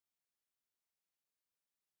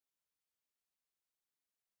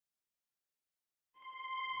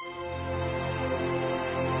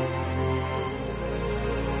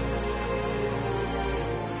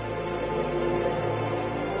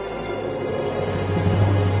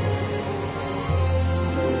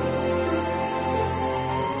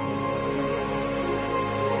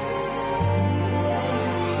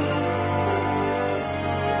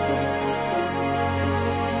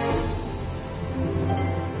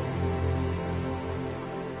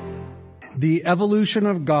The Evolution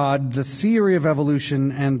of God, the Theory of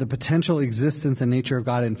Evolution, and the Potential Existence and Nature of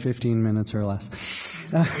God in 15 minutes or less.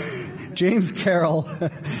 James Carroll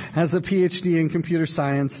has a PhD in computer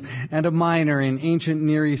science and a minor in ancient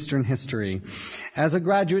Near Eastern history. As a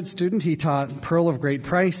graduate student, he taught Pearl of Great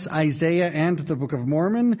Price, Isaiah, and the Book of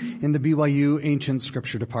Mormon in the BYU Ancient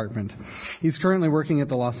Scripture Department. He's currently working at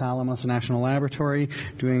the Los Alamos National Laboratory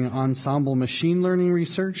doing ensemble machine learning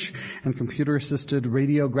research and computer-assisted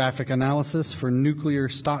radiographic analysis for nuclear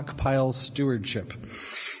stockpile stewardship.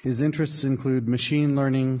 His interests include machine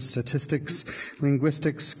learning, statistics,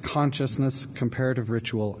 linguistics, consciousness, comparative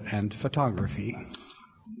ritual, and photography.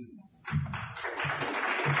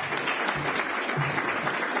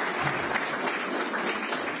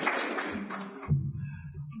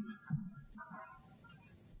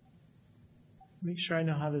 Make sure I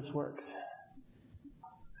know how this works.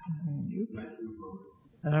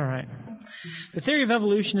 All right. The theory of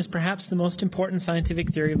evolution is perhaps the most important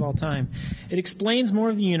scientific theory of all time. It explains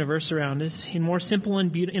more of the universe around us in a more simple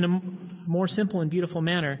and beautiful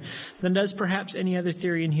manner than does perhaps any other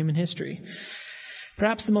theory in human history.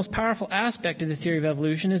 Perhaps the most powerful aspect of the theory of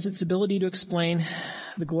evolution is its ability to explain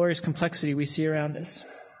the glorious complexity we see around us.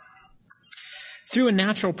 Through a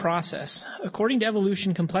natural process, according to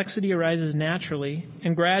evolution, complexity arises naturally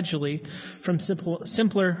and gradually from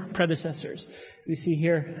simpler predecessors. We see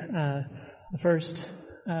here the first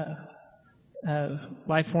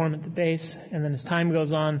life form at the base, and then as time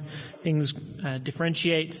goes on, things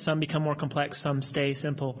differentiate. Some become more complex, some stay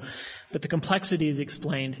simple. But the complexity is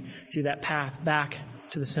explained through that path back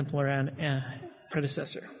to the simpler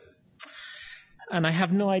predecessor. And I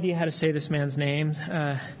have no idea how to say this man's name.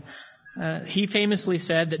 He famously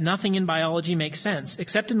said that nothing in biology makes sense,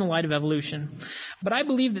 except in the light of evolution. But I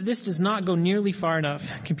believe that this does not go nearly far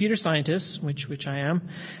enough. Computer scientists, which I am,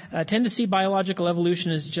 tend to see biological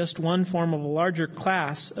evolution as just one form of a larger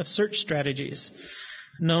class of search strategies,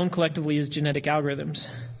 known collectively as genetic algorithms,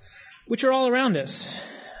 which are all around us,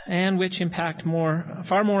 and which impact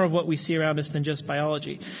far more of what we see around us than just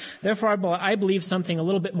biology. Therefore, I believe something a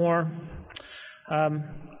little bit more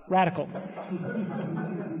radical.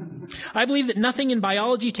 I believe that nothing in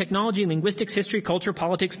biology, technology, linguistics, history, culture,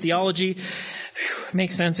 politics, theology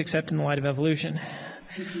makes sense except in the light of evolution.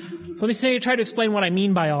 So let me try to explain what I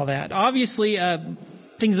mean by all that. Obviously,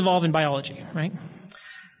 things evolve in biology, right?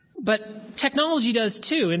 But technology does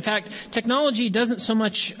too. In fact, technology doesn't so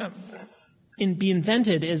much be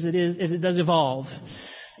invented as it does evolve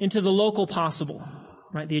into the local possible.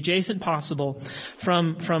 Right, the adjacent possible,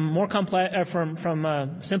 from more complex,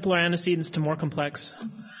 from simpler antecedents to more complex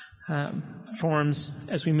forms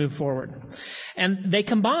as we move forward, and they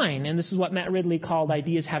combine. And this is what Matt Ridley called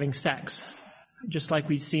ideas having sex, just like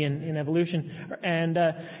we see in evolution. And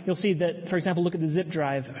you'll see that, for example, look at the zip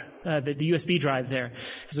drive, the USB drive. There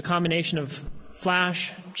is a combination of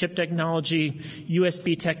flash, chip technology,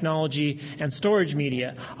 USB technology, and storage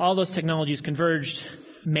media. All those technologies converged,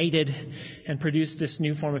 mated, and produced this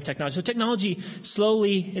new form of technology. So technology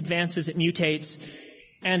slowly advances, it mutates,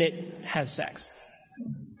 and it has sex.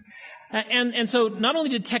 And so not only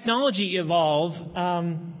did technology evolve, our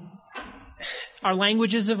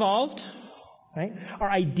languages evolved, right?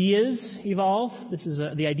 Our ideas evolve. This is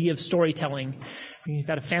the idea of storytelling. You've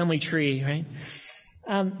got a family tree, right?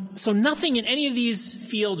 So nothing in any of these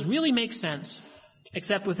fields really makes sense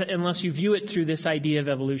except unless you view it through this idea of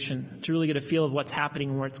evolution, to really get a feel of what's happening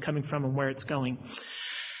and where it's coming from and where it's going.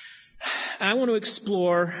 And I want to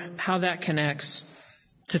explore how that connects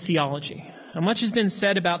to theology. Now, much has been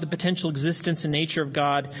said about the potential existence and nature of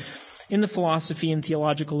God in the philosophy and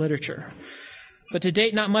theological literature. But to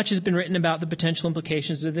date, not much has been written about the potential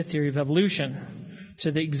implications of the theory of evolution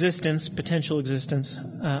to the potential existence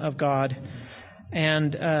of God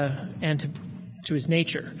and to his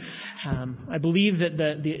nature. I believe that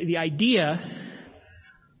the idea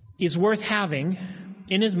is worth having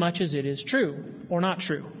in as much as it is true or not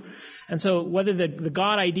true. And so whether the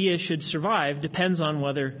God idea should survive depends on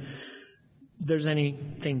whether there's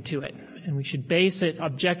anything to it. And we should base it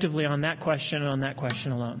objectively on that question and on that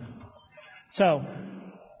question alone. So,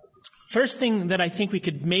 first thing that I think we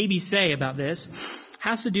could maybe say about this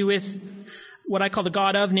has to do with what I call the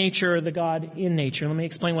God of nature or the God in nature. Let me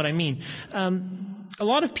explain what I mean. A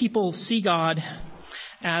lot of people see God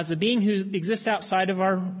as a being who exists outside of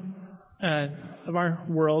our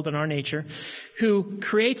world and our nature, who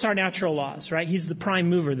creates our natural laws, right? He's the prime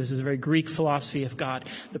mover. This is a very Greek philosophy of God.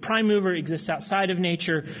 The prime mover exists outside of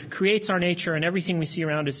nature, creates our nature, and everything we see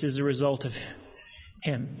around us is a result of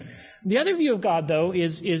him. The other view of God, though,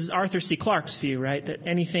 is Arthur C. Clarke's view, right? That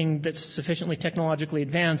anything that's sufficiently technologically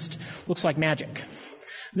advanced looks like magic.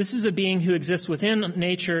 This is a being who exists within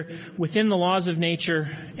nature, within the laws of nature,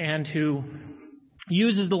 and who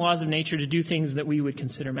uses the laws of nature to do things that we would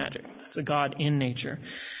consider magic. It's a God in nature.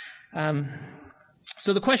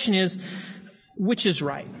 So the question is, which is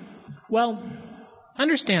right? Well,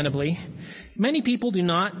 understandably, many people do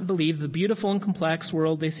not believe the beautiful and complex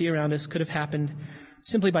world they see around us could have happened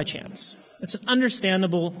simply by chance. It's an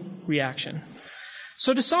understandable reaction.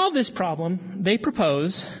 So to solve this problem, they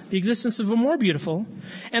propose the existence of a more beautiful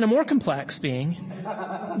and a more complex being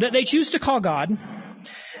that they choose to call God,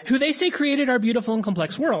 who they say created our beautiful and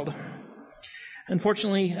complex world.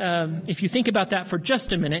 Unfortunately, if you think about that for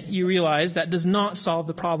just a minute, you realize that does not solve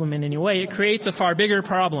the problem in any way. It creates a far bigger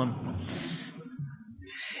problem.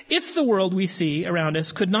 If the world we see around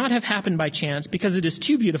us could not have happened by chance because it is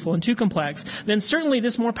too beautiful and too complex, then certainly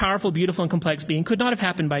this more powerful, beautiful, and complex being could not have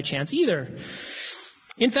happened by chance either.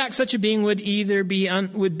 In fact, such a being would either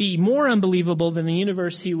be more unbelievable than the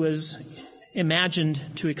universe he was imagined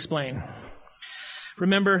to explain.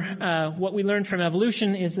 Remember, what we learned from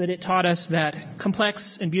evolution is that it taught us that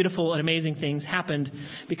complex and beautiful and amazing things happened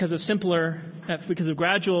because of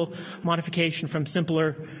gradual modification from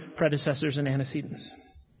simpler predecessors and antecedents.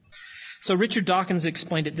 So Richard Dawkins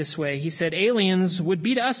explained it this way. He said, aliens would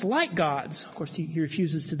be to us like gods. Of course, he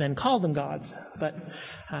refuses to then call them gods. But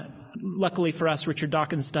luckily for us, Richard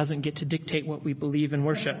Dawkins doesn't get to dictate what we believe and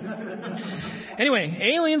worship. Anyway,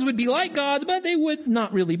 aliens would be like gods, but they would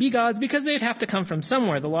not really be gods because they'd have to come from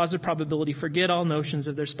somewhere. The laws of probability forget all notions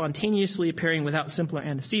of their spontaneously appearing without simpler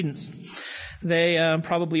antecedents. They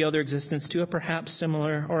probably owe their existence to a perhaps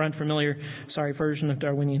similar or unfamiliar, version of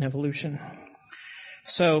Darwinian evolution.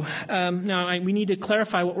 So now we need to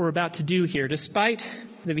clarify what we're about to do here. Despite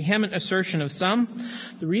the vehement assertion of some,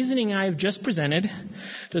 the reasoning I have just presented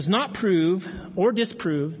does not prove or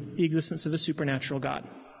disprove the existence of a supernatural God.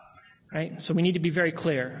 Right? So we need to be very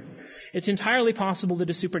clear. It's entirely possible that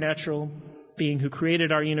a supernatural being who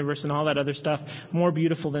created our universe and all that other stuff, more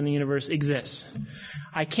beautiful than the universe, exists.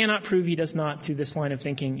 I cannot prove he does not through this line of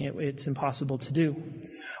thinking. It's impossible to do.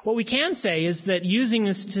 What we can say is that using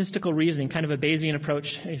the statistical reasoning, kind of a Bayesian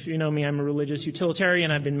approach, if you know me, I'm a religious utilitarian.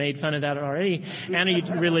 I've been made fun of that already, and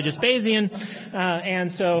a religious Bayesian.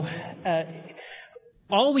 And so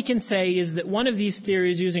all we can say is that one of these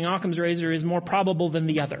theories using Occam's razor is more probable than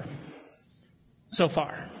the other so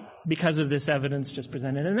far because of this evidence just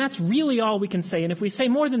presented. And that's really all we can say. And if we say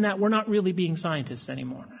more than that, we're not really being scientists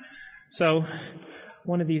anymore. So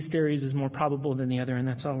one of these theories is more probable than the other, and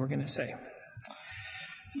that's all we're going to say.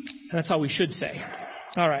 And that's all we should say.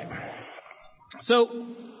 All right. So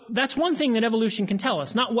that's one thing that evolution can tell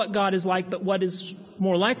us. Not what God is like, but what is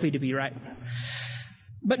more likely to be right.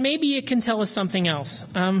 But maybe it can tell us something else.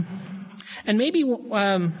 And maybe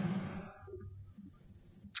one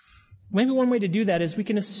way to do that is we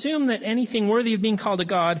can assume that anything worthy of being called a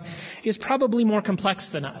God is probably more complex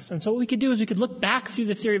than us. And so what we could do is we could look back through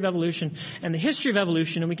the theory of evolution and the history of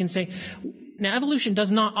evolution, and we can say, now, evolution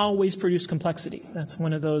does not always produce complexity. That's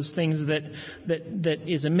one of those things that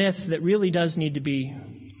is a myth that really does need to be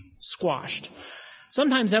squashed.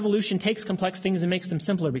 Sometimes evolution takes complex things and makes them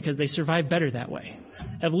simpler because they survive better that way.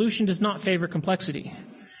 Evolution does not favor complexity.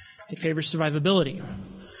 It favors survivability.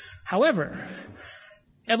 However,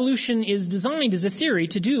 evolution is designed as a theory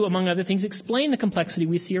to do, among other things, explain the complexity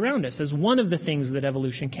we see around us as one of the things that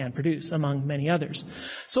evolution can produce, among many others.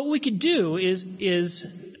 So what we could do is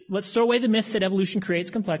let's throw away the myth that evolution creates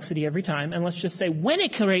complexity every time, and let's just say, when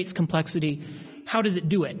it creates complexity, how does it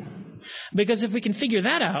do it? Because if we can figure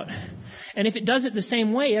that out, and if it does it the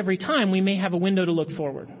same way every time, we may have a window to look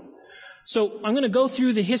forward. So I'm going to go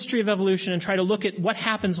through the history of evolution and try to look at what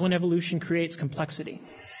happens when evolution creates complexity.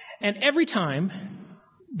 And every time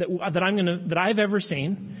that I've ever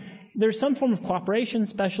seen, there's some form of cooperation,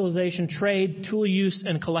 specialization, trade, tool use,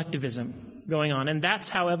 and collectivism going on. And that's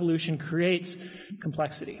how evolution creates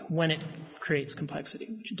complexity, when it creates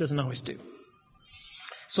complexity, which it doesn't always do.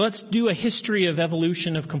 So let's do a history of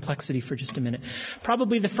evolution of complexity for just a minute.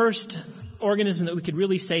 Probably the first organism that we could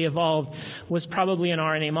really say evolved was probably an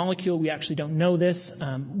RNA molecule. We actually don't know this.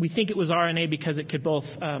 We think it was RNA because it could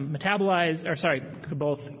both catalyze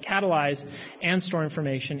and store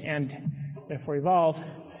information and therefore evolve.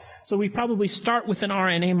 So we probably start with an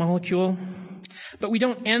RNA molecule, but we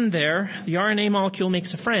don't end there. The RNA molecule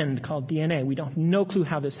makes a friend called DNA. We don't have no clue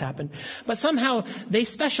how this happened. But somehow they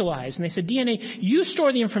specialized, and they said, DNA, you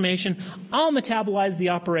store the information, I'll metabolize the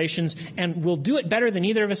operations, and we'll do it better than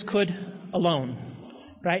either of us could alone.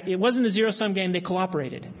 Right? It wasn't a zero-sum game. They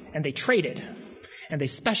cooperated, and they traded, and they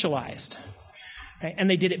specialized. Right? And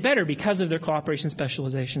they did it better because of their cooperation,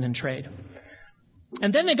 specialization, and trade.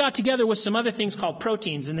 And then they got together with some other things called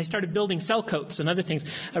proteins, and they started building cell coats and other things.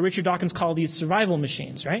 Richard Dawkins called these survival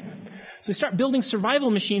machines, right? So we start building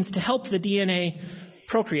survival machines to help the DNA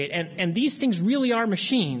procreate. And these things really are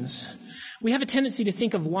machines. We have a tendency to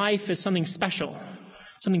think of life as something special,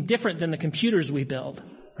 something different than the computers we build,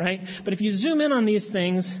 right? But if you zoom in on these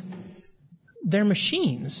things, they're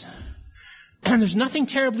machines. And there's nothing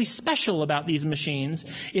terribly special about these machines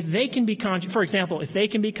if they can be conscious. For example, if they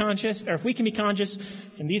can be conscious, or if we can be conscious,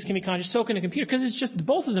 and these can be conscious, so can a computer, because it's just,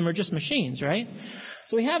 both of them are just machines, right?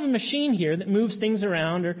 So we have a machine here that moves things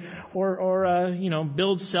around, or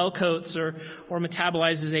builds cell coats, or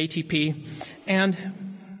metabolizes ATP.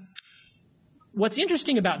 And what's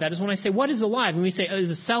interesting about that is when I say, what is alive? When we say,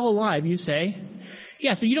 is a cell alive? You say,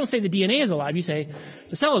 yes, but you don't say the DNA is alive. You say,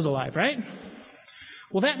 the cell is alive, right?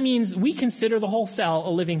 Well, that means we consider the whole cell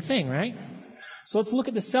a living thing, right? So let's look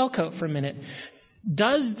at the cell coat for a minute.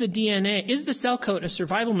 Is the cell coat a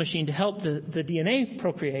survival machine to help the DNA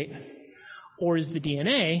procreate? Or is the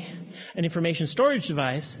DNA an information storage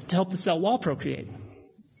device to help the cell wall procreate?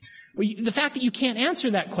 Well, the fact that you can't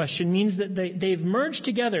answer that question means that they've merged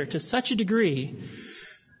together to such a degree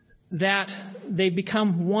that they've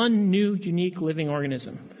become one new, unique living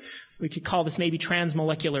organism. We could call this maybe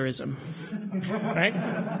transmolecularism, right?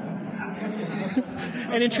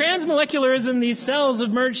 And in transmolecularism, these cells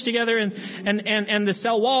have merged together, and the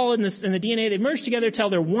cell wall and the DNA, they've merged together till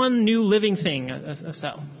they're one new living thing, a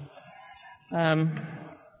cell.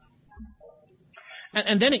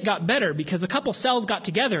 And then it got better because a couple cells got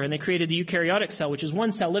together and they created the eukaryotic cell, which is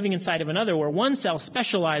one cell living inside of another, where one cell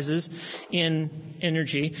specializes in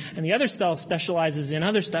energy and the other cell specializes in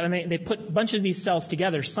other stuff. And they put a bunch of these cells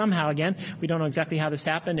together somehow again. We don't know exactly how this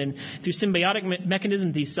happened. And through symbiotic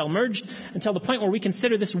mechanism, these cells merged until the point where we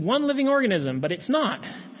consider this one living organism. But it's not.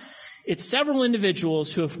 It's several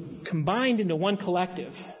individuals who have combined into one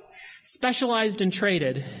collective, specialized and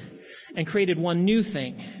traded, and created one new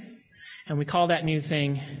thing. And we call that new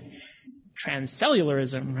thing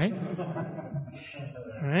transcellularism, right?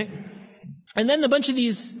 All right? And then a bunch of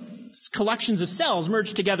these collections of cells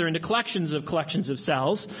merge together into collections of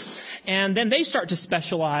cells. And then they start to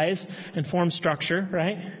specialize and form structure,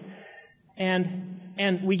 right?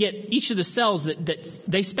 And we get each of the cells that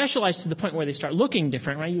they specialize to the point where they start looking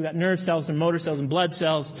different, right? You've got nerve cells and motor cells and blood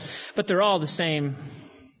cells, but they're all the same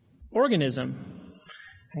organism.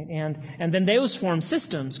 Right? And then those form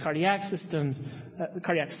systems, cardiac systems,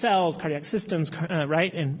 cardiac cells, cardiac systems,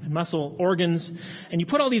 right, and muscle organs. And you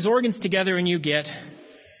put all these organs together and you get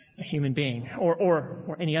a human being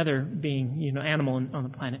or any other being, animal on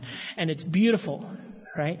the planet. And it's beautiful,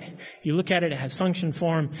 right? You look at it, it has function,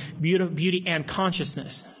 form, beauty, and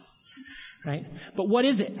consciousness, right? But what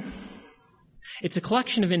is it? It's a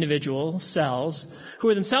collection of individual cells who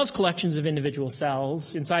are themselves collections of individual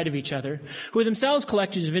cells inside of each other, who are themselves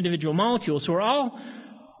collections of individual molecules, who are all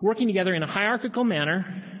working together in a hierarchical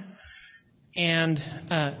manner and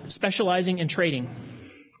specializing and trading.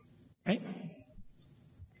 Right?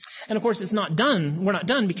 And of course, it's not done. We're not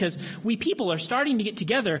done because we people are starting to get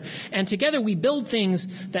together, and together we build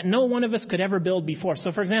things that no one of us could ever build before.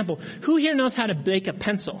 So, for example, who here knows how to make a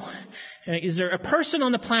pencil? Is there a person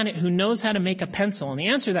on the planet who knows how to make a pencil? And the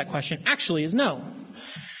answer to that question actually is no.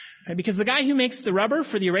 Right? Because the guy who makes the rubber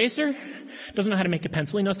for the eraser doesn't know how to make a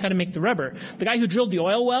pencil. He knows how to make the rubber. The guy who drilled the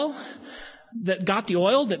oil well that got the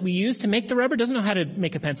oil that we use to make the rubber doesn't know how to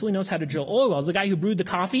make a pencil. He knows how to drill oil wells. The guy who brewed the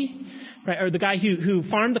coffee, right, or the guy who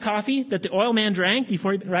farmed the coffee that the oil man drank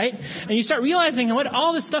before, right? And you start realizing what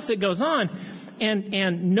all this stuff that goes on,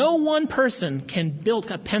 and no one person can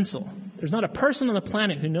build a pencil. There's not a person on the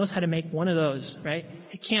planet who knows how to make one of those, right?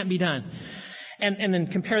 It can't be done. And then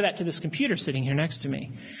compare that to this computer sitting here next to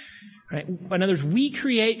me, right? In other words, we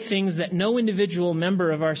create things that no individual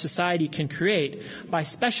member of our society can create by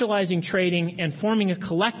specializing, trading, and forming a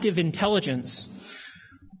collective intelligence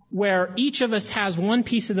where each of us has one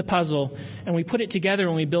piece of the puzzle and we put it together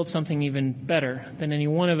and we build something even better than any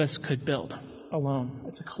one of us could build alone.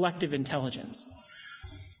 It's a collective intelligence.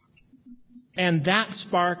 And that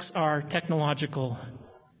sparks our technological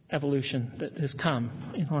evolution that has come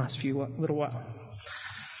in the last little while.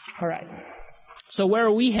 All right. So where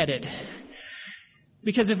are we headed?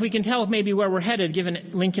 Because if we can tell maybe where we're headed,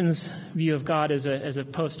 given Lincoln's view of God as a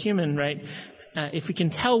post-human, right? If we can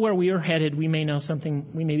tell where we are headed, we may know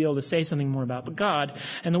something, we may be able to say something more about God.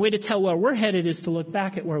 And the way to tell where we're headed is to look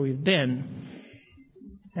back at where we've been.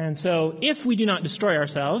 And so if we do not destroy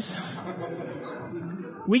ourselves,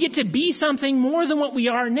 we get to be something more than what we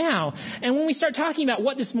are now. And when we start talking about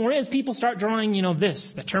what this more is, people start drawing,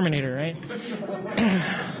 this, the Terminator, right?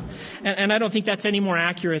 And I don't think that's any more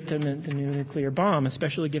accurate than the nuclear bomb,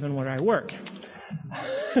 especially given where I work.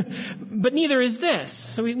 But neither is this.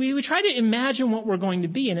 So we try to imagine what we're going to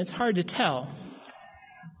be, and it's hard to tell.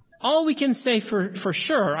 All we can say for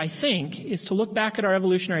sure, I think, is to look back at our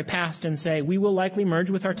evolutionary past and say, we will likely merge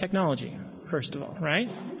with our technology, first of all, right?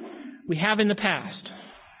 We have in the past.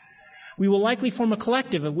 We will likely form a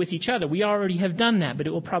collective with each other. We already have done that, but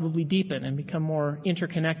it will probably deepen and become more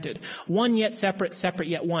interconnected. One yet separate, separate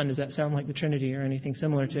yet one. Does that sound like the Trinity or anything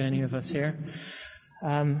similar to any of us here?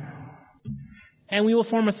 And we will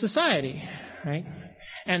form a society, right?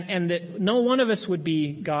 And that no one of us would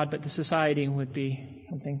be God, but the society would be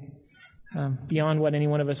something beyond what any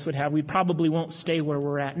one of us would have. We probably won't stay where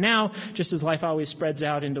we're at now, just as life always spreads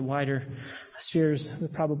out into wider spheres. We'll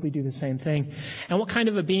probably do the same thing. And what kind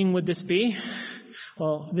of a being would this be?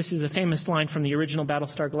 Well, this is a famous line from the original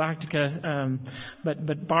Battlestar Galactica,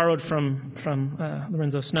 but borrowed from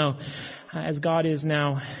Lorenzo Snow. As God is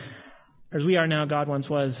now, as we are now, God once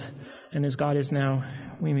was, and as God is now,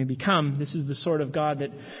 we may become. This is the sort of God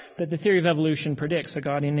that the theory of evolution predicts, a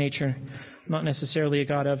God in nature, not necessarily a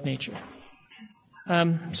God of nature.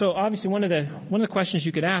 So obviously one of the questions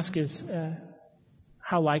you could ask is,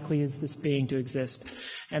 how likely is this being to exist?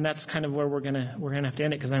 And that's kind of where we're gonna have to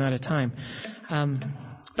end it because I'm out of time.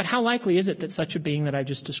 But how likely is it that such a being that I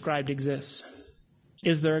just described exists?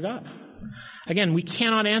 Is there a God? Again, we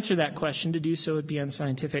cannot answer that question. To do so would be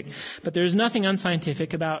unscientific. But there's nothing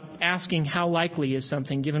unscientific about asking how likely is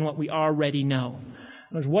something given what we already know.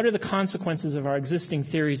 In other words, what are the consequences of our existing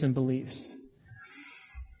theories and beliefs?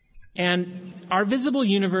 And our visible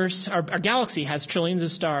universe, our galaxy has trillions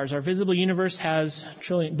of stars. Our visible universe has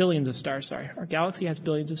billions of stars, sorry. Our galaxy has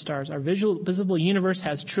billions of stars. Our visible universe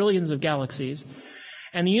has trillions of galaxies.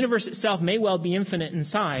 And the universe itself may well be infinite in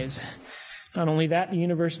size. Not only that, the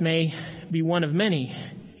universe may be one of many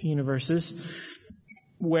universes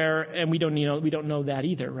and we don't know that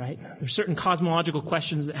either, right? There's certain cosmological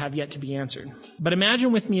questions that have yet to be answered. But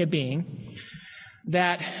imagine with me a being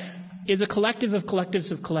that is a collective of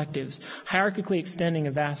collectives of collectives, hierarchically extending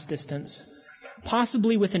a vast distance,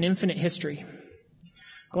 possibly with an infinite history,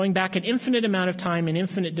 going back an infinite amount of time in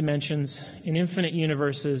infinite dimensions, in infinite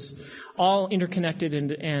universes, all interconnected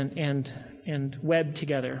and webbed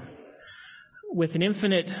together, with an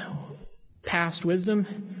infinite past wisdom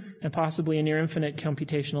and possibly a near infinite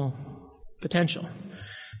computational potential.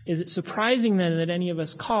 Is it surprising then that any of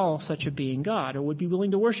us call such a being God or would be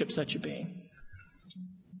willing to worship such a being?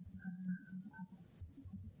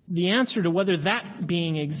 The answer to whether that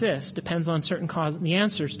being exists depends on the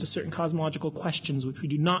answers to certain cosmological questions which we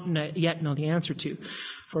do not yet know the answer to.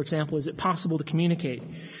 For example, is it possible to communicate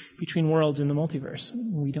between worlds in the multiverse?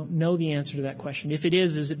 We don't know the answer to that question. If it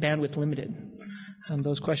is it bandwidth limited?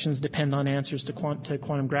 Those questions depend on answers to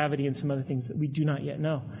quantum gravity and some other things that we do not yet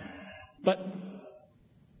know. But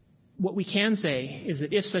what we can say is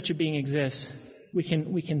that if such a being exists, we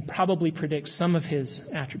can probably predict some of his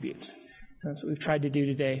attributes. That's what we've tried to do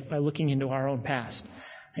today by looking into our own past.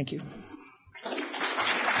 Thank you.